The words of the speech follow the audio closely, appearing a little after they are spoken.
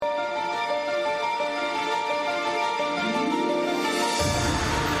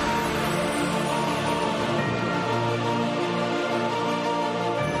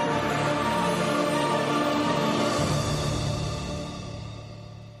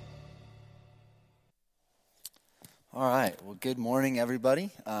All right. Well, good morning, everybody.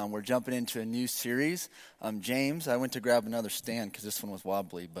 We're jumping into a new series. James, I went to grab another stand because this one was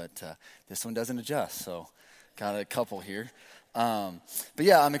wobbly, but this one doesn't adjust, so got a couple here. But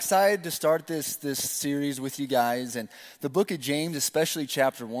yeah, I'm excited to start this series with you guys. And the book of James, especially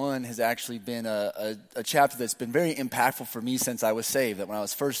chapter 1, has actually been a chapter that's been very impactful for me since I was saved. That when I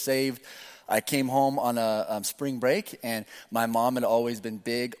was first saved, I came home on a spring break, and my mom had always been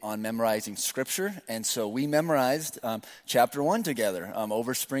big on memorizing scripture, and so we memorized chapter 1 together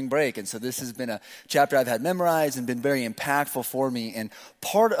over spring break. And so this has been a chapter I've had memorized and been very impactful for me. And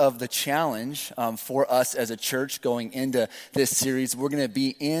part of the challenge for us as a church going into this series, we're going to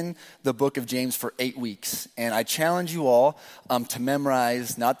be in the book of James for 8 weeks. And I challenge you all to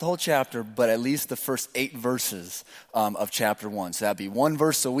memorize not the whole chapter, but at least the first 8 verses of chapter 1. So that'd be 1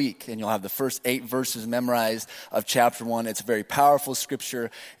 verse a week, and you'll have the first 8 verses memorized of chapter 1. It's a very powerful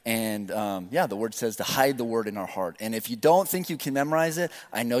scripture, and the word says to hide the word in our heart. And if you don't think you can memorize it,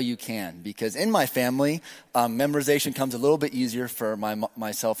 I know you can, because in my family, memorization comes a little bit easier for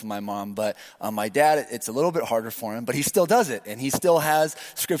myself and my mom, but my dad, it's a little bit harder for him, but he still does it, and he still has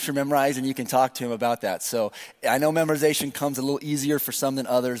scripture memorized, and you can talk to him about that. So I know memorization comes a little easier for some than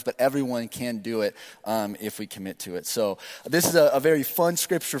others, but everyone can do it if we commit to it. So this is a very fun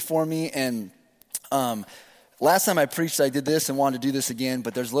scripture for me, and last time I preached, I did this and wanted to do this again,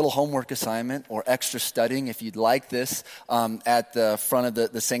 but there's a little homework assignment or extra studying if you'd like this at the front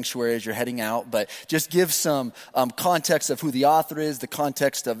of the sanctuary as you're heading out. But just give some context of who the author is, the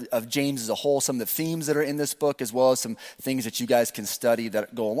context of James as a whole, some of the themes that are in this book, as well as some things that you guys can study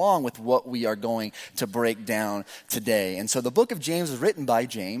that go along with what we are going to break down today. And so the book of James was written by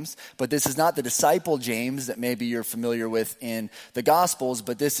James, but this is not the disciple James that maybe you're familiar with in the Gospels,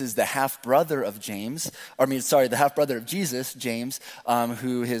 but this is the half-brother of James, the half-brother of Jesus, James,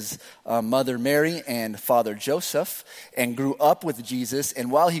 who his mother Mary and father Joseph, and grew up with Jesus. And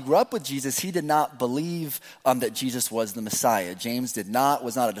while he grew up with Jesus, he did not believe that Jesus was the Messiah. James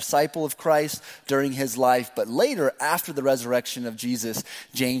was not a disciple of Christ during his life, but later, after the resurrection of Jesus,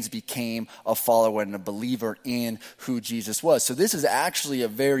 James became a follower and a believer in who Jesus was. So this is actually a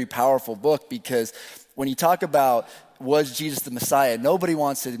very powerful book, because when you talk about was Jesus the Messiah, nobody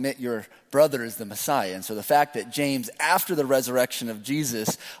wants to admit your brother is the Messiah. And so the fact that James, after the resurrection of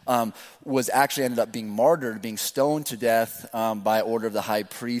Jesus, was actually ended up being martyred, being stoned to death by order of the high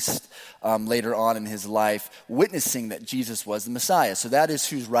priest later on in his life, witnessing that Jesus was the Messiah. So that is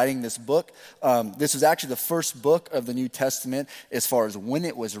who's writing this book. This was actually the first book of the New Testament as far as when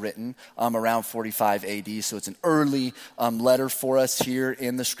it was written, around 45 AD. So it's an early letter for us here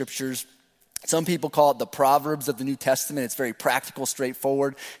in the scriptures. Some people call it the Proverbs of the New Testament. It's very practical,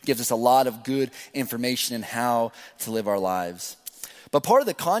 straightforward, gives us a lot of good information in how to live our lives. But part of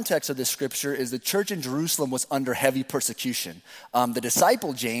the context of this scripture is the church in Jerusalem was under heavy persecution. The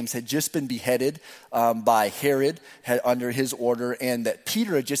disciple James had just been beheaded by Herod under his order, and that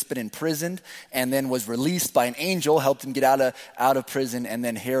Peter had just been imprisoned and then was released by an angel, helped him get out of prison, and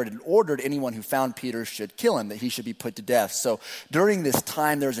then Herod had ordered anyone who found Peter should kill him, that he should be put to death. So during this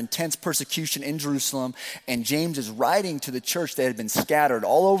time, there was intense persecution in Jerusalem, and James is writing to the church that had been scattered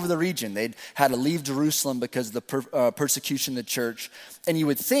all over the region. They'd had to leave Jerusalem because of the persecution of the church. And you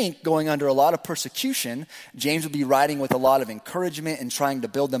would think, going under a lot of persecution, James would be writing with a lot of encouragement and trying to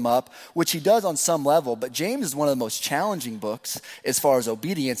build them up, which he does on some level. But James is one of the most challenging books as far as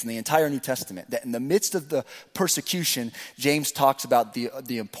obedience in the entire New Testament. That in the midst of the persecution, James talks about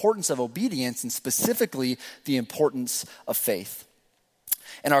the importance of obedience, and specifically the importance of faith.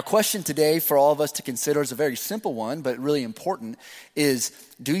 And our question today for all of us to consider is a very simple one, but really important, is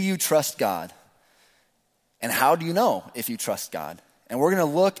do you trust God? And how do you know if you trust God? And we're going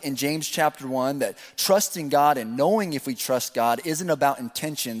to look in James chapter 1 that trusting God and knowing if we trust God isn't about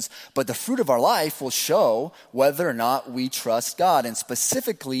intentions, but the fruit of our life will show whether or not we trust God. And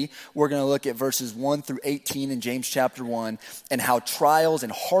specifically, we're going to look at verses 1 through 18 in James chapter 1 and how trials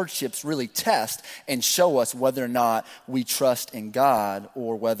and hardships really test and show us whether or not we trust in God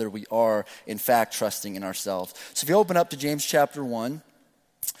or whether we are, in fact, trusting in ourselves. So if you open up to James chapter 1,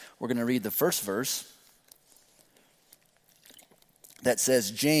 we're going to read the first verse. That says,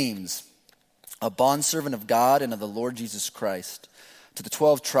 James, a bondservant of God and of the Lord Jesus Christ, to the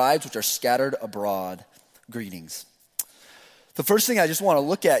 12 tribes which are scattered abroad, greetings. The first thing I just want to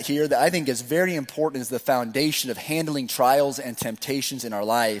look at here that I think is very important is the foundation of handling trials and temptations in our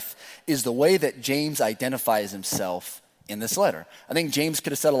life is the way that James identifies himself in this letter. I think James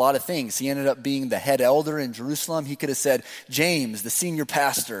could have said a lot of things. He ended up being the head elder in Jerusalem. He could have said, James, the senior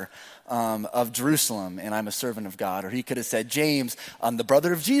pastor, of Jerusalem, and I'm a servant of God. Or he could have said, James, I'm the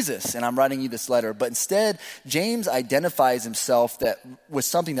brother of Jesus, and I'm writing you this letter. But instead, James identifies himself with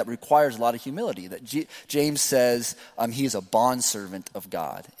something that requires a lot of humility. That James says he's a bondservant of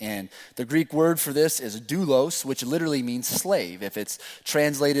God. And the Greek word for this is doulos, which literally means slave. If it's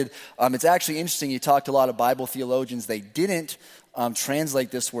translated, it's actually interesting. You talk to a lot of Bible theologians. They didn't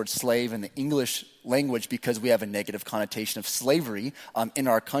translate this word slave in the English language because we have a negative connotation of slavery in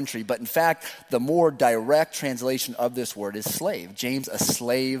our country. But in fact, the more direct translation of this word is slave. James, a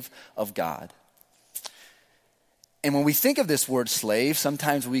slave of God. And when we think of this word slave,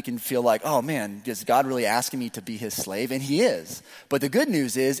 sometimes we can feel like, oh man, is God really asking me to be his slave? And he is. But the good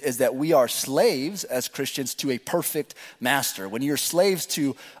news is that we are slaves as Christians to a perfect master. When you're slaves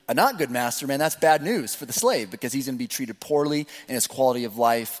to a not good master, man, that's bad news for the slave because he's going to be treated poorly and his quality of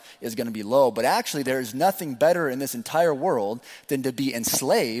life is going to be low. But actually, there is nothing better in this entire world than to be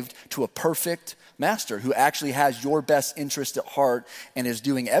enslaved to a perfect master who actually has your best interest at heart and is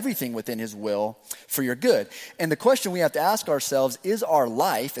doing everything within his will for your good. And the question we have to ask ourselves, is our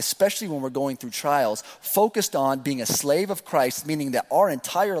life, especially when we're going through trials, focused on being a slave of Christ, meaning that our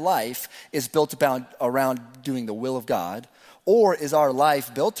entire life is built around doing the will of God, or is our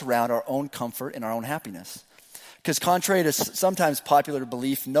life built around our own comfort and our own happiness? Because contrary to sometimes popular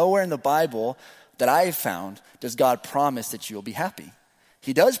belief, nowhere in the Bible that I have found does God promise that you'll be happy.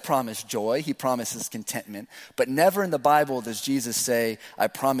 He does promise joy, he promises contentment, but never in the Bible does Jesus say, I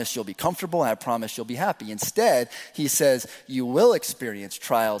promise you'll be comfortable and I promise you'll be happy. Instead, he says, you will experience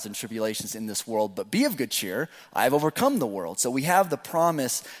trials and tribulations in this world, but be of good cheer, I've overcome the world. So we have the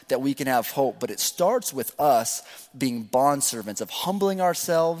promise that we can have hope, but it starts with us being bondservants, of humbling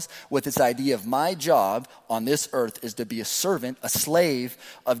ourselves with this idea of my job on this earth is to be a servant, a slave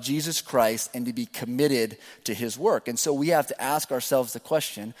of Jesus Christ, and to be committed to his work. And so we have to ask ourselves the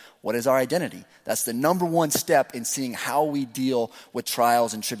question, what is our identity? That's the number one step in seeing how we deal with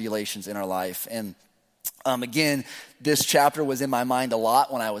trials and tribulations in our life. And again, this chapter was in my mind a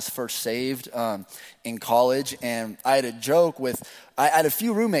lot when I was first saved in college. And I had a joke I had a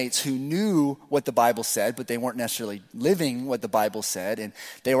few roommates who knew what the Bible said, but they weren't necessarily living what the Bible said. And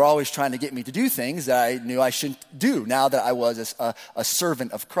they were always trying to get me to do things that I knew I shouldn't do now that I was a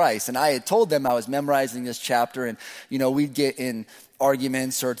servant of Christ. And I had told them I was memorizing this chapter, and, we'd get in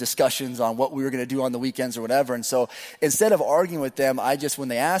arguments or discussions on what we were going to do on the weekends or whatever. And so instead of arguing with them, when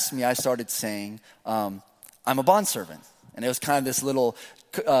they asked me, I started saying, I'm a bondservant. And it was kind of this little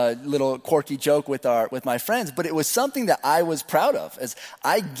quirky joke with my friends, but it was something that I was proud of, as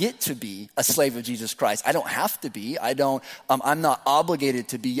I get to be a slave of Jesus Christ. I don't have to be. I'm not obligated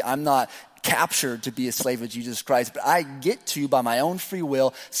to be. I'm not captured to be a slave of Jesus Christ, but I get to, by my own free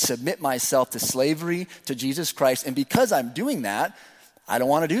will, submit myself to slavery to Jesus Christ. And because I'm doing that, I don't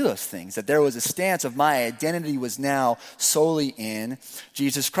want to do those things. That there was a stance of my identity was now solely in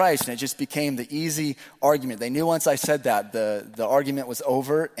Jesus Christ. And it just became the easy argument. They knew once I said that, the argument was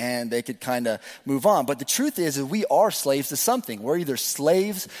over and they could kind of move on. But the truth is we are slaves to something. We're either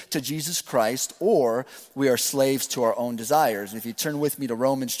slaves to Jesus Christ or we are slaves to our own desires. And if you turn with me to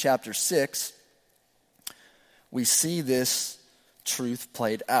Romans chapter 6, we see this truth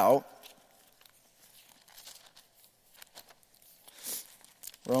played out.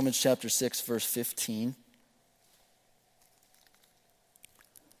 Romans chapter 6, verse 15.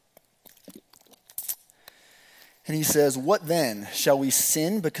 And he says, what then? Shall we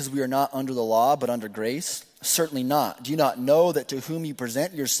sin because we are not under the law but under grace? Certainly not. Do you not know that to whom you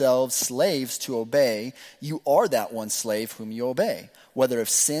present yourselves slaves to obey, you are that one slave whom you obey, whether of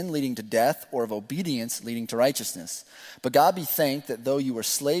sin leading to death or of obedience leading to righteousness? But God be thanked that though you were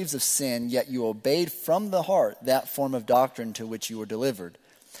slaves of sin, yet you obeyed from the heart that form of doctrine to which you were delivered.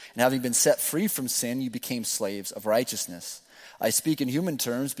 And having been set free from sin, you became slaves of righteousness. I speak in human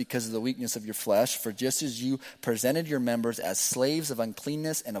terms because of the weakness of your flesh, for just as you presented your members as slaves of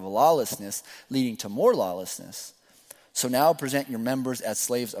uncleanness and of lawlessness, leading to more lawlessness, so now present your members as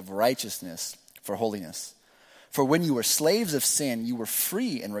slaves of righteousness for holiness. For when you were slaves of sin, you were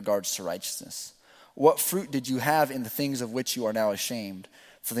free in regards to righteousness. What fruit did you have in the things of which you are now ashamed?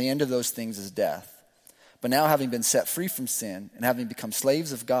 For the end of those things is death. But now, having been set free from sin and having become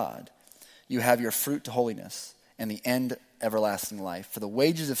slaves of God, you have your fruit to holiness and the end everlasting life. For the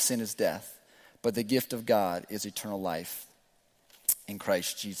wages of sin is death, but the gift of God is eternal life in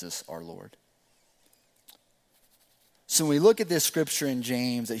Christ Jesus our Lord. So when we look at this scripture in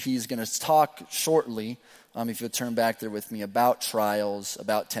James, that he's going to talk shortly, if you'll turn back there with me, about trials,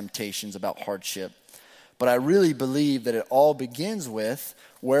 about temptations, about hardship. But I really believe that it all begins with,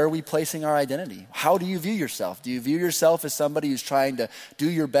 where are we placing our identity? How do you view yourself? Do you view yourself as somebody who's trying to do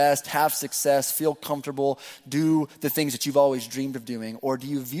your best, have success, feel comfortable, do the things that you've always dreamed of doing? Or do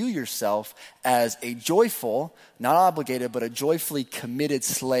you view yourself as a joyful, not obligated, but a joyfully committed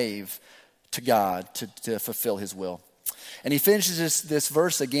slave to God to fulfill his will? And he finishes this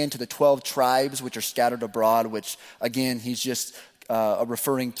verse again to the 12 tribes which are scattered abroad, which again, he's just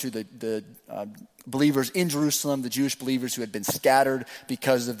referring to the believers in Jerusalem, the Jewish believers who had been scattered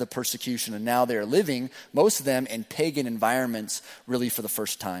because of the persecution. And now they're living, most of them, in pagan environments really for the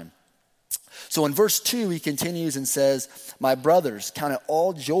first time. So in verse 2, he continues and says, "My brothers, count it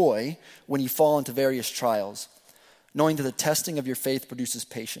all joy when you fall into various trials, knowing that the testing of your faith produces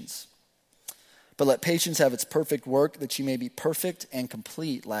patience. But let patience have its perfect work, that you may be perfect and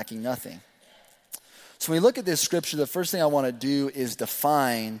complete, lacking nothing." So when we look at this scripture, the first thing I want to do is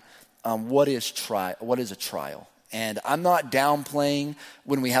define what is a trial. And I'm not downplaying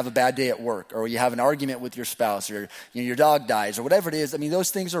when we have a bad day at work, or you have an argument with your spouse, or your dog dies, or whatever it is. I mean, those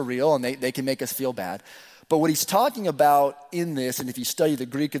things are real, and they can make us feel bad. But what he's talking about in this, and if you study the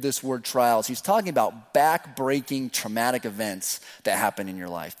Greek of this word trials, he's talking about back-breaking traumatic events that happen in your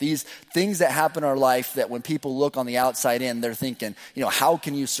life. These things that happen in our life that when people look on the outside in, they're thinking, how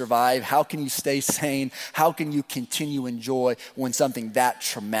can you survive? How can you stay sane? How can you continue enjoy when something that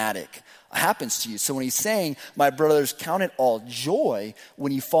traumatic happens to you? So when he's saying, "My brothers, count it all joy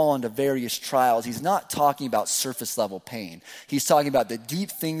when you fall into various trials," he's not talking about surface level pain. He's talking about the deep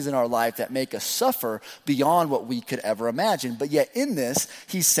things in our life that make us suffer beyond what we could ever imagine. But yet in this,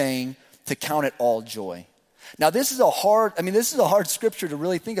 he's saying to count it all joy. Now this is a hard scripture to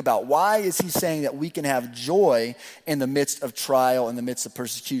really think about. Why is he saying that we can have joy in the midst of trial, in the midst of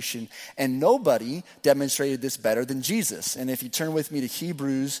persecution? And nobody demonstrated this better than Jesus. And if you turn with me to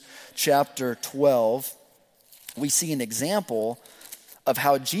Hebrews chapter 12, we see an example of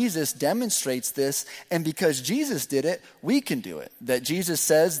how Jesus demonstrates this, and because Jesus did it, we can do it. That Jesus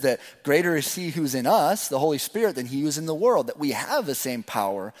says that greater is he who's in us, the Holy Spirit, than he who's in the world. That we have the same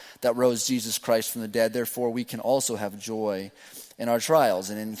power that rose Jesus Christ from the dead. Therefore, we can also have joy in our trials.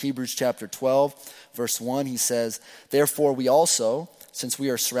 And in Hebrews chapter 12, verse 1, he says, "Therefore we also, since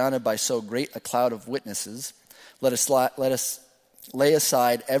we are surrounded by so great a cloud of witnesses, let us lay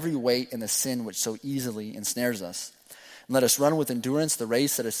aside every weight and the sin which so easily ensnares us. And let us run with endurance the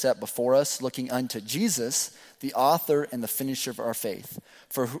race that is set before us, looking unto Jesus, the author and the finisher of our faith.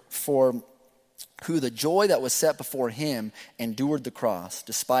 For who the joy that was set before him endured the cross,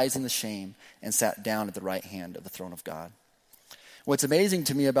 despising the shame, and sat down at the right hand of the throne of God." What's amazing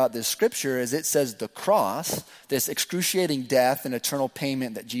to me about this scripture is it says the cross, this excruciating death and eternal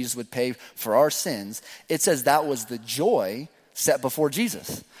payment that Jesus would pay for our sins, it says that was the joy set before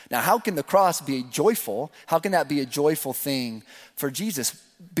Jesus. Now, how can the cross be joyful? How can that be a joyful thing for Jesus?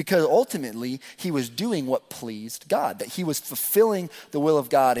 Because ultimately, he was doing what pleased God, that he was fulfilling the will of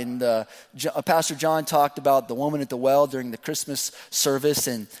God. And Pastor John talked about the woman at the well during the Christmas service.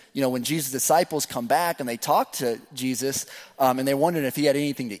 And, when Jesus' disciples come back and they talk to Jesus and they're wondering if he had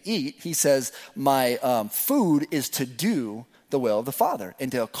anything to eat, he says, "My food is to do the will of the Father and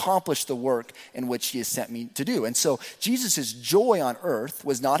to accomplish the work in which he has sent me to do." And so Jesus' joy on earth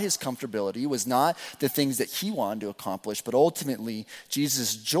was not his comfortability, was not the things that he wanted to accomplish, but ultimately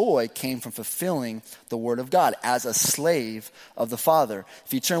Jesus' joy came from fulfilling the word of God as a slave of the Father.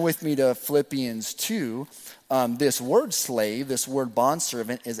 If you turn with me to Philippians 2, this word slave, this word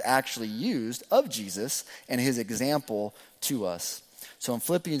bondservant is actually used of Jesus and his example to us. So in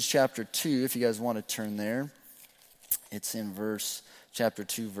Philippians chapter 2, if you guys want to turn there, it's in chapter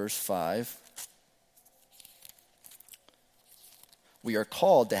 2, verse 5. We are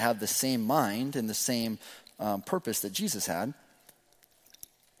called to have the same mind and the same purpose that Jesus had.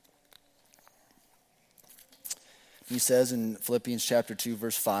 He says in Philippians chapter 2,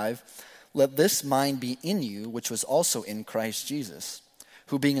 verse 5, "Let this mind be in you, which was also in Christ Jesus,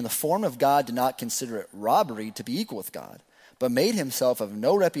 who being in the form of God did not consider it robbery to be equal with God, but made himself of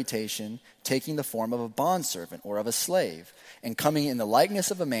no reputation, taking the form of a bondservant or of a slave, and coming in the likeness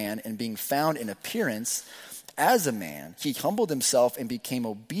of a man, and being found in appearance as a man, he humbled himself and became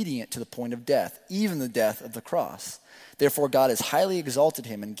obedient to the point of death, even the death of the cross. Therefore God has highly exalted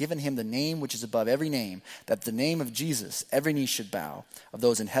him and given him the name which is above every name, that the name of Jesus every knee should bow, of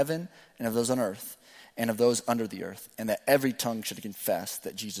those in heaven and of those on earth and of those under the earth, and that every tongue should confess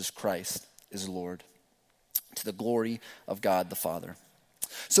that Jesus Christ is Lord, to the glory of God the Father."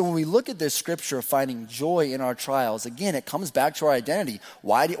 So when we look at this scripture of finding joy in our trials, again, it comes back to our identity.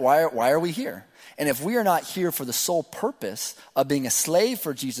 Why are we here? And if we are not here for the sole purpose of being a slave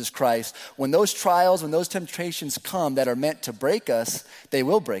for Jesus Christ, when those trials, when those temptations come that are meant to break us, they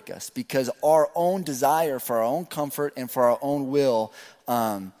will break us, because our own desire for our own comfort and for our own will,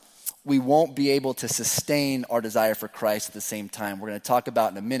 we won't be able to sustain our desire for Christ at the same time. We're going to talk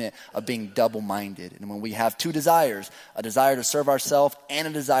about in a minute of being double-minded. And when we have two desires, a desire to serve ourselves and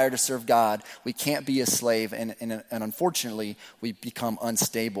a desire to serve God, we can't be a slave, and unfortunately, we become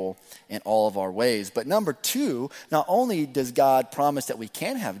unstable in all of our ways. But number two, not only does God promise that we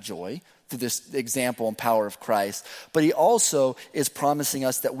can have joy through this example and power of Christ, but he also is promising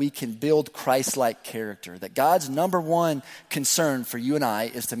us that we can build Christ-like character, that God's number one concern for you and I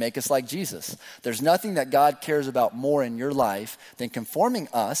is to make us like Jesus. There's nothing that God cares about more in your life than conforming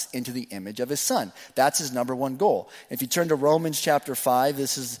us into the image of his son. That's his number one goal. If you turn to Romans chapter 5,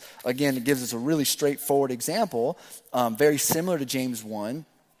 this is, again, it gives us a really straightforward example, very similar to James 1,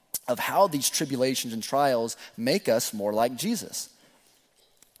 of how these tribulations and trials make us more like Jesus.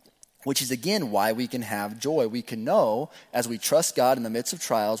 Which is, again, why we can have joy. We can know, as we trust God in the midst of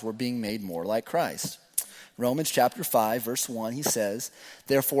trials, we're being made more like Christ. Romans chapter 5, verse 1, he says,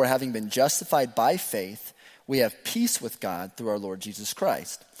 "Therefore, having been justified by faith, we have peace with God through our Lord Jesus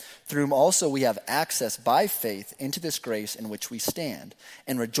Christ, through whom also we have access by faith into this grace in which we stand,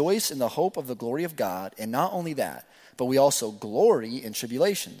 and rejoice in the hope of the glory of God. And not only that, but we also glory in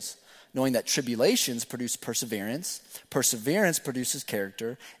tribulations, knowing that tribulations produce perseverance, perseverance produces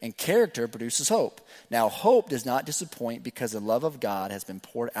character, and character produces hope. Now hope does not disappoint, because the love of God has been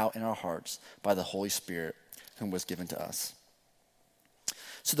poured out in our hearts by the Holy Spirit whom was given to us."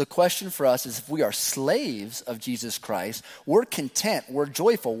 So the question for us is, if we are slaves of Jesus Christ, we're content, we're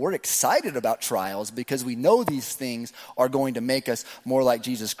joyful, we're excited about trials because we know these things are going to make us more like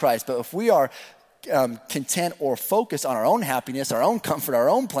Jesus Christ. But if we are content or focused on our own happiness, our own comfort, our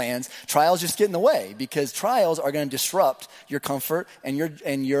own plans, trials just get in the way, because trials are going to disrupt your comfort and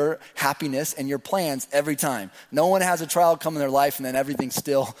your happiness and your plans every time. No one has a trial come in their life and then everything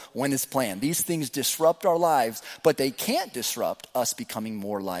still went as planned. These things disrupt our lives, but they can't disrupt us becoming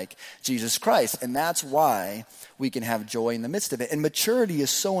more like Jesus Christ. And that's why we can have joy in the midst of it. And maturity is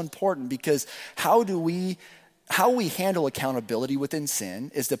so important, because how we handle accountability within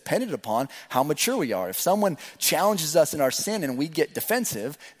sin is dependent upon how mature we are. If someone challenges us in our sin and we get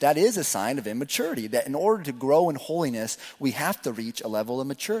defensive, that is a sign of immaturity. That in order to grow in holiness, we have to reach a level of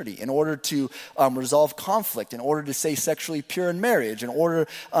maturity. In order to resolve conflict, in order to stay sexually pure in marriage, in order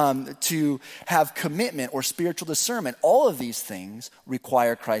to have commitment or spiritual discernment, all of these things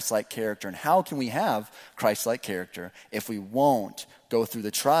require Christ-like character. And how can we have Christ-like character if we won't go through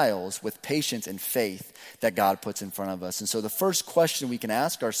the trials with patience and faith that God puts in front of us? And so the first question we can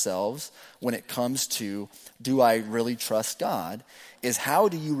ask ourselves when it comes to, do I really trust God, is how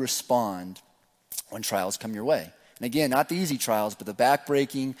do you respond when trials come your way? And again, not the easy trials, but the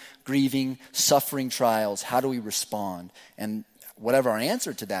backbreaking, grieving, suffering trials. How do we respond? And whatever our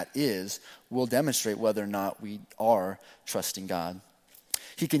answer to that is, will demonstrate whether or not we are trusting God.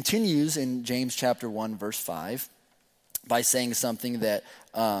 He continues in James chapter 1, verse 5, by saying something that,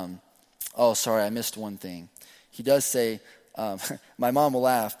 I missed one thing. He does say, my mom will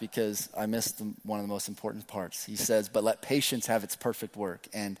laugh because I missed one of the most important parts. He says, "But let patience have its perfect work."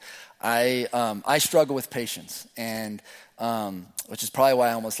 And I struggle with patience, and which is probably why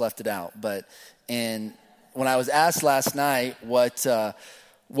I almost left it out. And when I was asked last night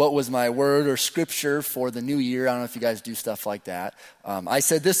what was my word or scripture for the new year, I don't know if you guys do stuff like that. I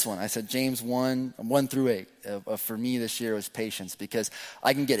said this one. I said James 1 through 8. For me this year was patience, because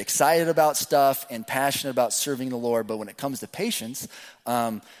I can get excited about stuff and passionate about serving the Lord, but when it comes to patience,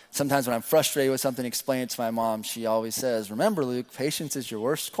 sometimes when I'm frustrated with something, explain it to my mom, she always says, "Remember, Luke, patience is your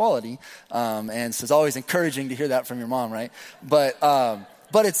worst quality." And so it's always encouraging to hear that from your mom, right? But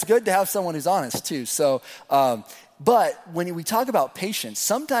it's good to have someone who's honest too. So, but when we talk about patience,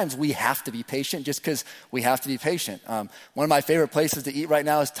 sometimes we have to be patient just because we have to be patient. One of my favorite places to eat right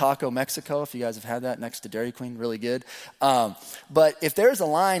now is Taco Mexico. If you guys have had that, next to Dairy Queen, really good. But if there's a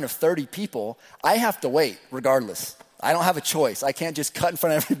line of 30 people, I have to wait regardless. I don't have a choice. I can't just cut in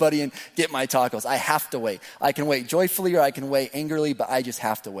front of everybody and get my tacos. I have to wait. I can wait joyfully or I can wait angrily, but I just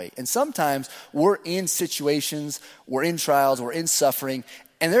have to wait. And sometimes we're in situations, we're in trials, we're in suffering,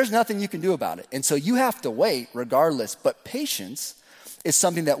 and there's nothing you can do about it. And so you have to wait regardless. But patience is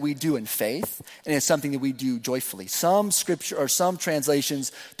something that we do in faith, and it's something that we do joyfully. Some scripture or some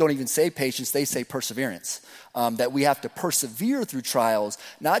translations don't even say patience, they say perseverance. That we have to persevere through trials,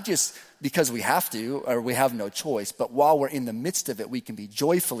 not just because we have to or we have no choice, but while we're in the midst of it, we can be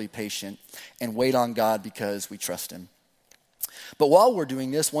joyfully patient and wait on God because we trust him. But while we're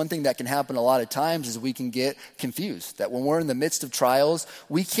doing this, one thing that can happen a lot of times is we can get confused. That when we're in the midst of trials,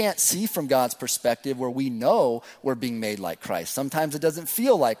 we can't see from God's perspective where we know we're being made like Christ. Sometimes it doesn't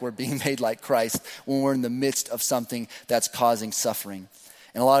feel like we're being made like Christ when we're in the midst of something that's causing suffering.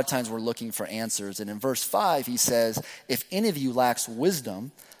 And a lot of times we're looking for answers. And in verse 5, he says, if any of you lacks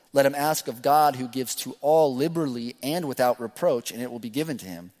wisdom, let him ask of God who gives to all liberally and without reproach, and it will be given to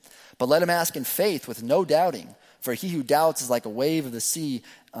him. But let him ask in faith with no doubting. For he who doubts is like a wave of the sea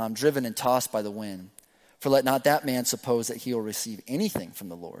driven and tossed by the wind. For let not that man suppose that he will receive anything from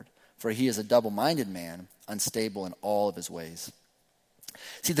the Lord. For he is a double-minded man, unstable in all of his ways.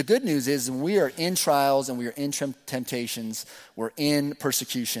 See, the good news is when we are in trials and we are in temptations, we're in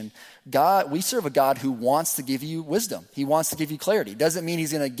persecution, we serve a God who wants to give you wisdom. He wants to give you clarity. It doesn't mean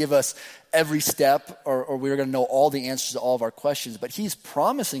he's going to give us every step or we're going to know all the answers to all of our questions, but he's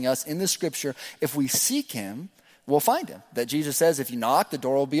promising us in the scripture, if we seek him, we'll find him. That Jesus says, if you knock, the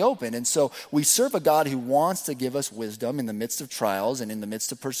door will be open. And so we serve a God who wants to give us wisdom in the midst of trials and in the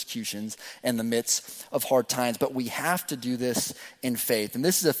midst of persecutions and the midst of hard times. But we have to do this in faith. And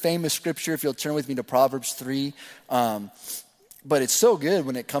this is a famous scripture, if you'll turn with me to Proverbs 3. But it's so good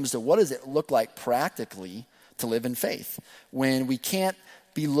when it comes to what does it look like practically to live in faith. When we can't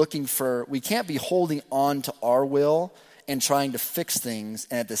be holding on to our will and trying to fix things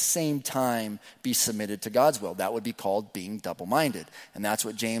and at the same time be submitted to God's will. That would be called being double-minded. And that's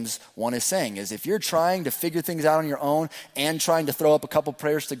what James 1 is saying, is if you're trying to figure things out on your own and trying to throw up a couple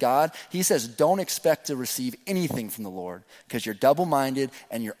prayers to God, he says don't expect to receive anything from the Lord because you're double-minded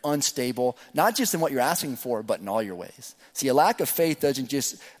and you're unstable, not just in what you're asking for, but in all your ways. See, a lack of faith doesn't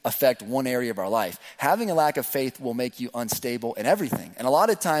just affect one area of our life. Having a lack of faith will make you unstable in everything. And a lot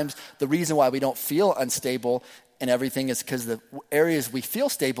of times the reason why we don't feel unstable and everything is because the areas we feel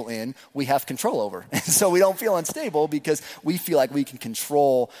stable in, we have control over. And so we don't feel unstable because we feel like we can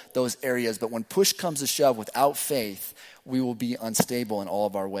control those areas. But when push comes to shove without faith, we will be unstable in all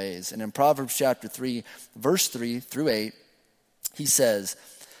of our ways. And in Proverbs chapter 3, verse 3 through 8, he says,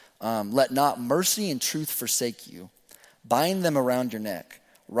 let not mercy and truth forsake you. Bind them around your neck.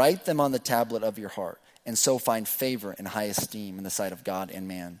 Write them on the tablet of your heart. And so find favor and high esteem in the sight of God and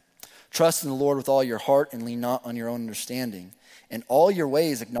man. Trust in the Lord with all your heart and lean not on your own understanding. In all your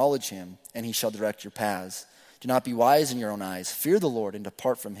ways acknowledge him, and he shall direct your paths. Do not be wise in your own eyes. Fear the Lord and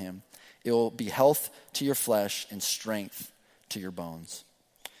depart from him. It will be health to your flesh and strength to your bones.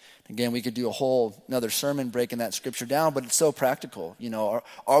 Again, we could do another sermon breaking that scripture down, but it's so practical. You know,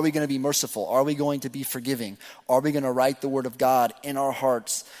 are we going to be merciful? Are we going to be forgiving? Are we going to write the word of God in our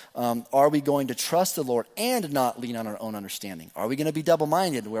hearts? Are we going to trust the Lord and not lean on our own understanding? Are we going to be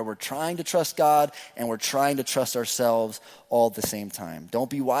double-minded where we're trying to trust God and we're trying to trust ourselves all at the same time? Don't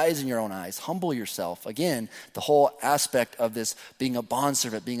be wise in your own eyes. Humble yourself. Again, the whole aspect of this being a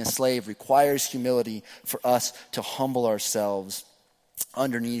bondservant, being a slave requires humility for us to humble ourselves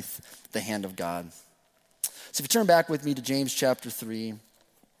underneath the hand of God. So if you turn back with me to James chapter 3,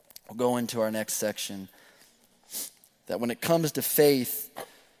 we'll go into our next section. That when it comes to faith,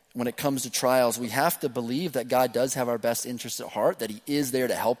 when it comes to trials, we have to believe that God does have our best interests at heart, that he is there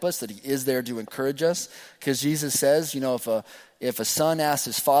to help us, that he is there to encourage us. Because Jesus says, you know, if a son asks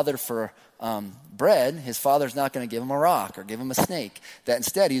his father for bread, his father's not going to give him a rock or give him a snake. That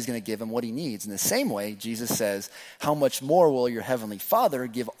instead he's going to give him what he needs. In the same way, Jesus says, how much more will your heavenly Father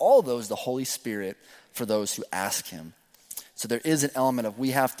give all those the Holy Spirit for those who ask him? So there is an element of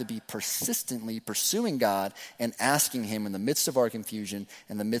we have to be persistently pursuing God and asking him in the midst of our confusion,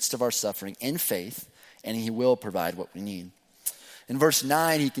 in the midst of our suffering, in faith, and he will provide what we need. In verse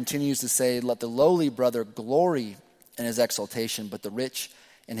 9, he continues to say, let the lowly brother glory in his exaltation, but the rich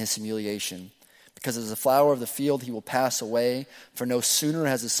in his humiliation. Because as a flower of the field he will pass away, for no sooner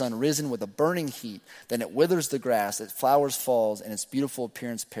has the sun risen with a burning heat than it withers the grass, its flowers falls, and its beautiful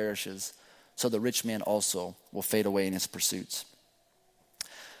appearance perishes. So the rich man also will fade away in his pursuits.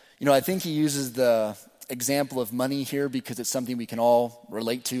 You know, I think he uses the example of money here because it's something we can all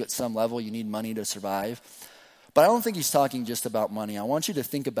relate to at some level. You need money to survive. But I don't think he's talking just about money. I want you to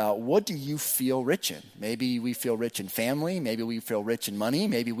think about, what do you feel rich in? Maybe we feel rich in family. Maybe we feel rich in money.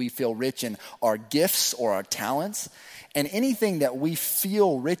 Maybe we feel rich in our gifts or our talents. And anything that we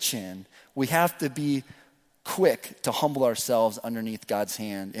feel rich in, we have to be quick to humble ourselves underneath God's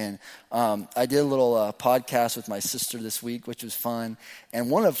hand. And I did a little podcast with my sister this week, which was fun. And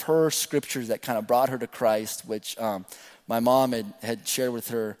one of her scriptures that kind of brought her to Christ, which my mom had shared with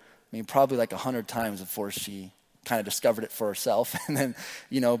her, probably like 100 times before she kind of discovered it for herself and then,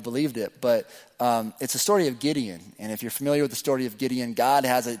 believed it. But it's a story of Gideon. And if you're familiar with the story of Gideon, God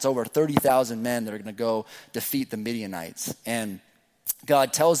it's over 30,000 men that are going to go defeat the Midianites. And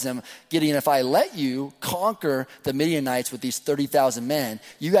God tells them, Gideon, if I let you conquer the Midianites with these 30,000 men,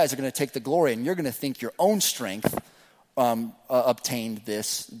 you guys are going to take the glory and you're going to think your own strength obtained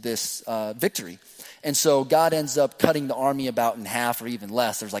this victory. And so God ends up cutting the army about in half or even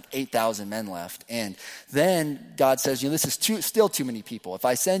less. There's like 8,000 men left. And then God says, this is still too many people. If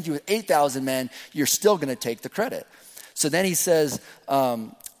I send you with 8,000 men, you're still going to take the credit. So then he says,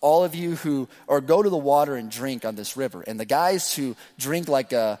 all of you go to the water and drink on this river. And the guys who drink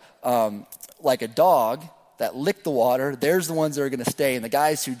like a dog that lick the water, there's the ones that are going to stay. And the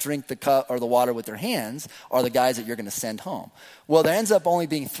guys who drink the cup or the water with their hands are the guys that you're going to send home. Well, there ends up only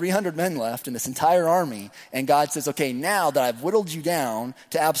being 300 men left in this entire army. And God says, okay, now that I've whittled you down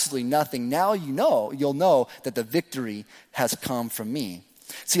to absolutely nothing, now you'll know that the victory has come from me.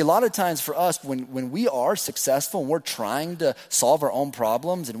 See, a lot of times for us, when we are successful and we're trying to solve our own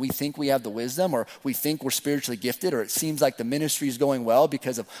problems and we think we have the wisdom or we think we're spiritually gifted or it seems like the ministry is going well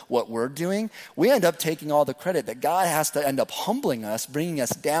because of what we're doing, we end up taking all the credit that God has to end up humbling us, bringing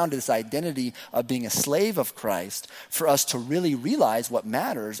us down to this identity of being a slave of Christ for us to really realize what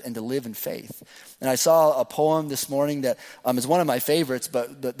matters and to live in faith. And I saw a poem this morning that is one of my favorites,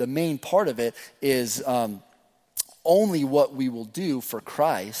 but the main part of it is only what we will do for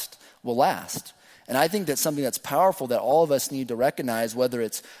Christ will last. And I think that's something that's powerful that all of us need to recognize, whether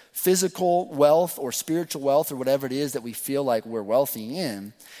it's physical wealth or spiritual wealth or whatever it is that we feel like we're wealthy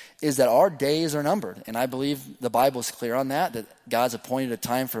in, is that our days are numbered. And I believe the Bible is clear on that God's appointed a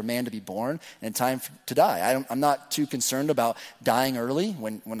time for a man to be born and a time to die. I'm not too concerned about dying early.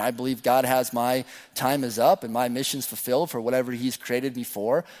 When I believe God has my time is up and my mission's fulfilled for whatever he's created me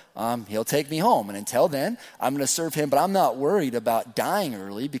for, he'll take me home. And until then, I'm going to serve him. But I'm not worried about dying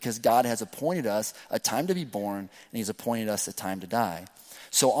early because God has appointed us a time to be born and he's appointed us a time to die.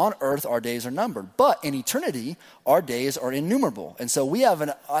 So on earth, our days are numbered. But in eternity, our days are innumerable. And so we have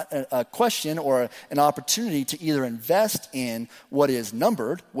a question or an opportunity to either invest in what is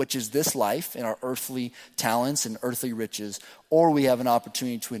numbered, which is this life and our earthly talents and earthly riches, or we have an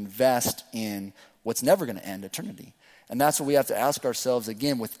opportunity to invest in what's never going to end, eternity. And that's what we have to ask ourselves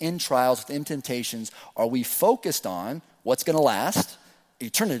again, within trials, within temptations, are we focused on what's going to last,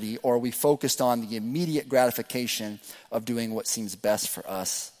 eternity, or are we focused on the immediate gratification of doing what seems best for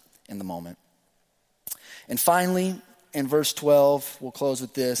us in the moment? And finally, in verse 12, we'll close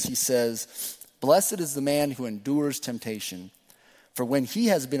with this. He says, "Blessed is the man who endures temptation, for when he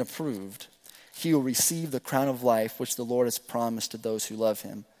has been approved, he will receive the crown of life which the Lord has promised to those who love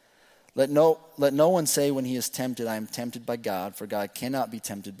him. Let no one say when he is tempted, I am tempted by God, for God cannot be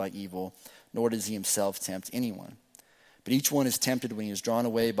tempted by evil, nor does he himself tempt anyone. But each one is tempted when he is drawn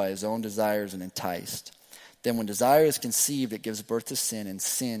away by his own desires and enticed. Then when desire is conceived, it gives birth to sin, and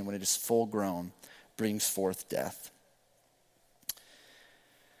sin, when it is full grown, brings forth death."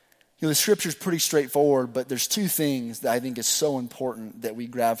 The scripture is pretty straightforward, but there's two things that I think is so important that we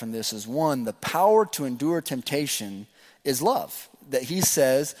grab from this. Is one, the power to endure temptation is love. That he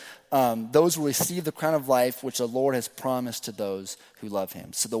says, those will receive the crown of life which the Lord has promised to those who love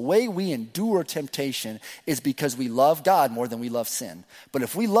him. So the way we endure temptation is because we love God more than we love sin. But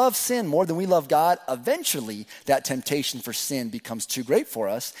if we love sin more than we love God, eventually that temptation for sin becomes too great for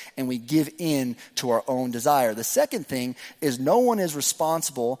us and we give in to our own desire. The second thing is no one is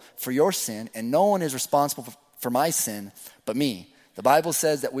responsible for your sin and no one is responsible for my sin but me. The Bible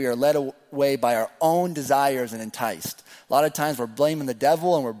says that we are led away by our own desires and enticed. A lot of times we're blaming the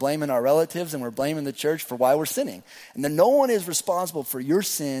devil and we're blaming our relatives and we're blaming the church for why we're sinning. And then no one is responsible for your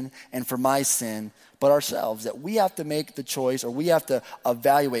sin and for my sin but ourselves. That we have to make the choice, or we have to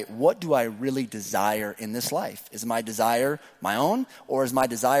evaluate, what do I really desire in this life? Is my desire my own, or is my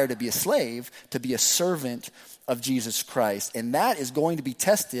desire to be a slave, to be a servant of Jesus Christ? And that is going to be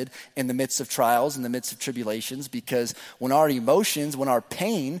tested in the midst of trials, in the midst of tribulations, because when our emotions, when our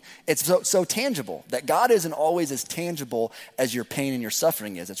pain, it's so tangible, that God isn't always as tangible as your pain and your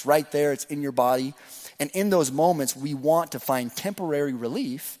suffering is. It's right there, it's in your body. And in those moments, we want to find temporary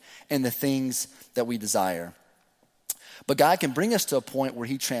relief in the things that we desire. But God can bring us to a point where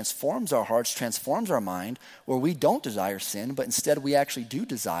he transforms our hearts, transforms our mind, where we don't desire sin, but instead we actually do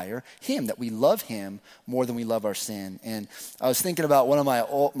desire him, that we love him more than we love our sin. And I was thinking about one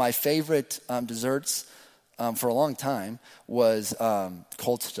of my favorite desserts for a long time was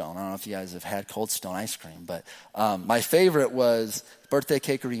Cold Stone. I don't know if you guys have had Cold Stone ice cream, but my favorite was Birthday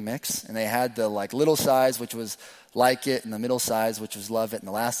Cake Remix, and they had the like little size, which was Like It, and the middle size, which was Love It, and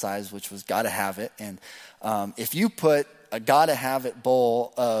the last size, which was Gotta Have It. And if you put a Gotta Have It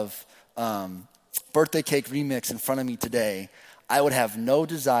bowl of Birthday Cake Remix in front of me today, I would have no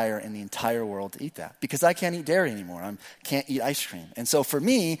desire in the entire world to eat that because I can't eat dairy anymore. I can't eat ice cream. And so for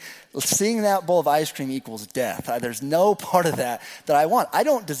me, seeing that bowl of ice cream equals death. There's no part of that I want. I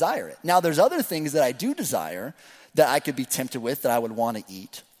don't desire it. Now, there's other things that I do desire that I could be tempted with that I would want to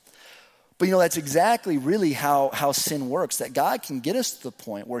eat. But that's exactly really how sin works, that God can get us to the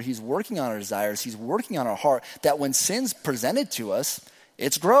point where he's working on our desires, he's working on our heart, that when sin's presented to us,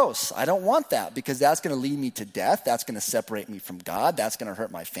 it's gross. I don't want that because that's going to lead me to death. That's going to separate me from God. That's going to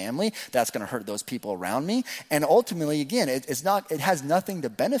hurt my family. That's going to hurt those people around me. And ultimately, again, it has nothing to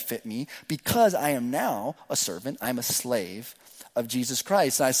benefit me because I am now a servant. I'm a slave of Jesus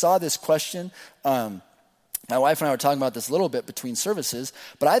Christ. And I saw this question. My wife and I were talking about this a little bit between services,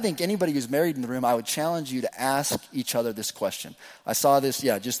 but I think anybody who's married in the room, I would challenge you to ask each other this question. I saw this,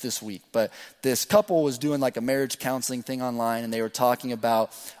 just this week, but this couple was doing like a marriage counseling thing online, and they were talking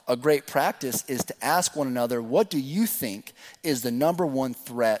about a great practice is to ask one another, what do you think is the number one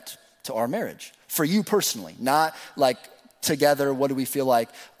threat to our marriage? For you personally, not like together, what do we feel like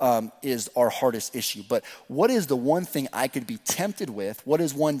is our hardest issue? But what is the one thing I could be tempted with? What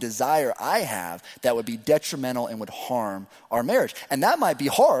is one desire I have that would be detrimental and would harm our marriage? And that might be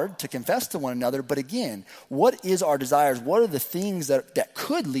hard to confess to one another, but again, what is our desires? What are the things that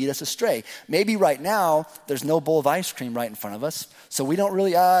could lead us astray? Maybe right now, there's no bowl of ice cream right in front of us, so we don't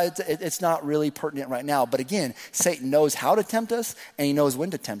really, it's not really pertinent right now. But again, Satan knows how to tempt us, and he knows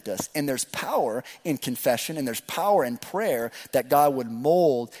when to tempt us. And there's power in confession, and there's power in prayer that God would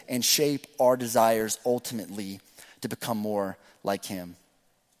mold and shape our desires ultimately to become more like him.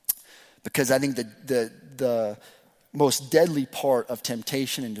 Because I think the most deadly part of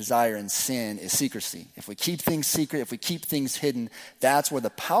temptation and desire and sin is secrecy. If we keep things secret, if we keep things hidden, that's where the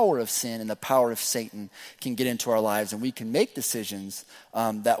power of sin and the power of Satan can get into our lives, and we can make decisions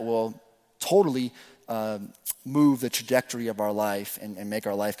that will totally move the trajectory of our life and make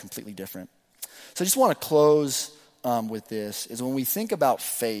our life completely different. So I just want to close with this, is when we think about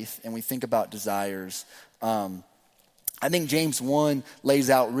faith and we think about desires, I think James 1 lays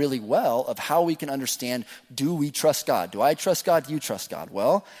out really well of how we can understand, do we trust God? Do I trust God? Do you trust God?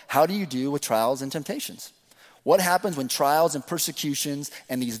 Well, how do you do with trials and temptations? What happens when trials and persecutions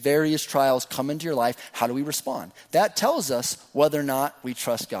and these various trials come into your life? How do we respond? That tells us whether or not we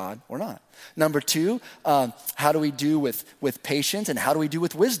trust God or not. Number two, how do we do with patience, and how do we do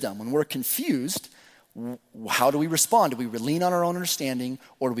with wisdom? When we're confused, how do we respond? Do we lean on our own understanding,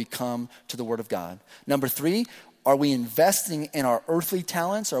 or do we come to the Word of God? Number three, are we investing in our earthly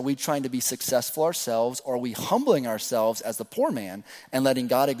talents? Are we trying to be successful ourselves? Or are we humbling ourselves as the poor man and letting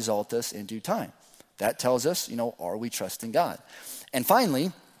God exalt us in due time? That tells us, are we trusting God? And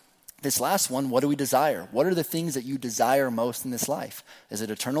finally, this last one, what do we desire? What are the things that you desire most in this life? Is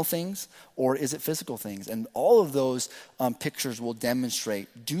it eternal things, or is it physical things? And all of those pictures will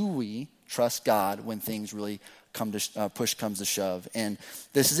demonstrate, do we trust God when things really push comes to shove? And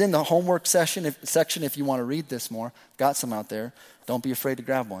this is in the homework section if you want to read this more. Got some out there. Don't be afraid to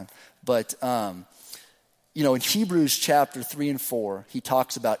grab one. But in Hebrews chapter 3 and 4, he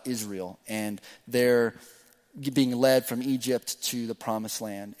talks about Israel and their being led from Egypt to the promised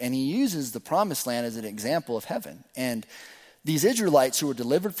land. And he uses the promised land as an example of heaven. And these Israelites who were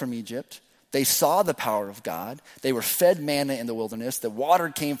delivered from Egypt, they saw the power of God. They were fed manna in the wilderness. The water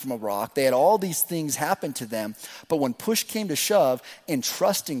came from a rock. They had all these things happen to them. But when push came to shove in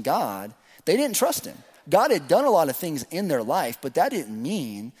trusting God, they didn't trust him. God had done a lot of things in their life, but that didn't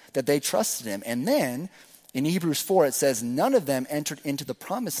mean that they trusted him. And then in Hebrews 4, it says, none of them entered into the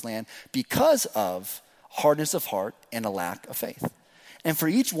promised land because of hardness of heart and a lack of faith. And for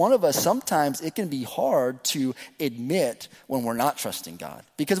each one of us, sometimes it can be hard to admit when we're not trusting God.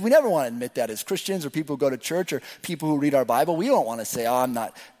 Because we never want to admit that as Christians or people who go to church or people who read our Bible. We don't want to say, I'm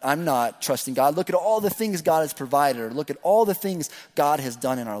not trusting God. Look at all the things God has provided, or look at all the things God has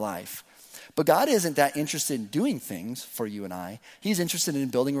done in our life. But God isn't that interested in doing things for you and I. He's interested in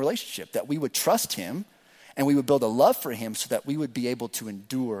building a relationship, that we would trust him and we would build a love for him so that we would be able to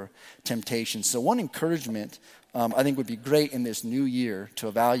endure temptation. So one encouragement I think would be great in this new year to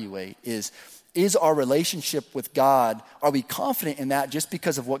evaluate is our relationship with God, are we confident in that just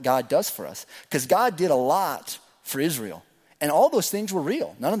because of what God does for us? Because God did a lot for Israel. And all those things were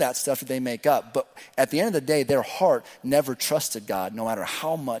real. None of that stuff did they make up. But at the end of the day, their heart never trusted God, no matter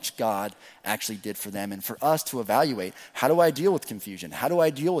how much God actually did for them. And for us to evaluate, how do I deal with confusion? How do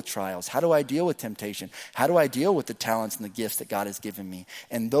I deal with trials? How do I deal with temptation? How do I deal with the talents and the gifts that God has given me?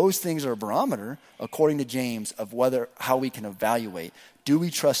 And those things are a barometer, according to James, of how we can evaluate. Do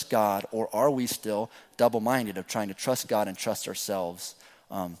we trust God, or are we still double-minded of trying to trust God and trust ourselves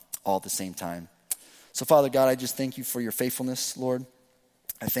all at the same time? So, Father God, I just thank you for your faithfulness, Lord.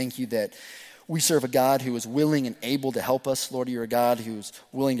 I thank you that we serve a God who is willing and able to help us. Lord, you're a God who's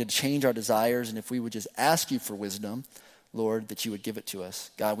willing to change our desires. And if we would just ask you for wisdom, Lord, that you would give it to us.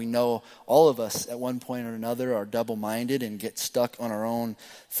 God, we know all of us at one point or another are double-minded and get stuck on our own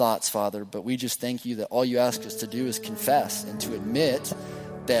thoughts, Father. But we just thank you that all you ask us to do is confess and to admit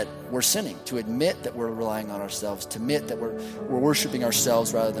that we're sinning, to admit that we're relying on ourselves, to admit that we're worshiping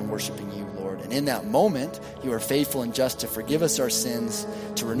ourselves rather than worshiping you, Lord. And in that moment, you are faithful and just to forgive us our sins,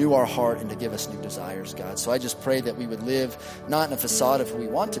 to renew our heart, and to give us new desires, God. So I just pray that we would live not in a facade of who we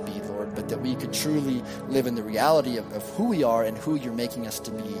want to be, Lord, but that we could truly live in the reality of who we are and who you're making us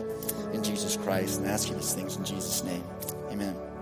to be in Jesus Christ. And I ask you these things in Jesus' name.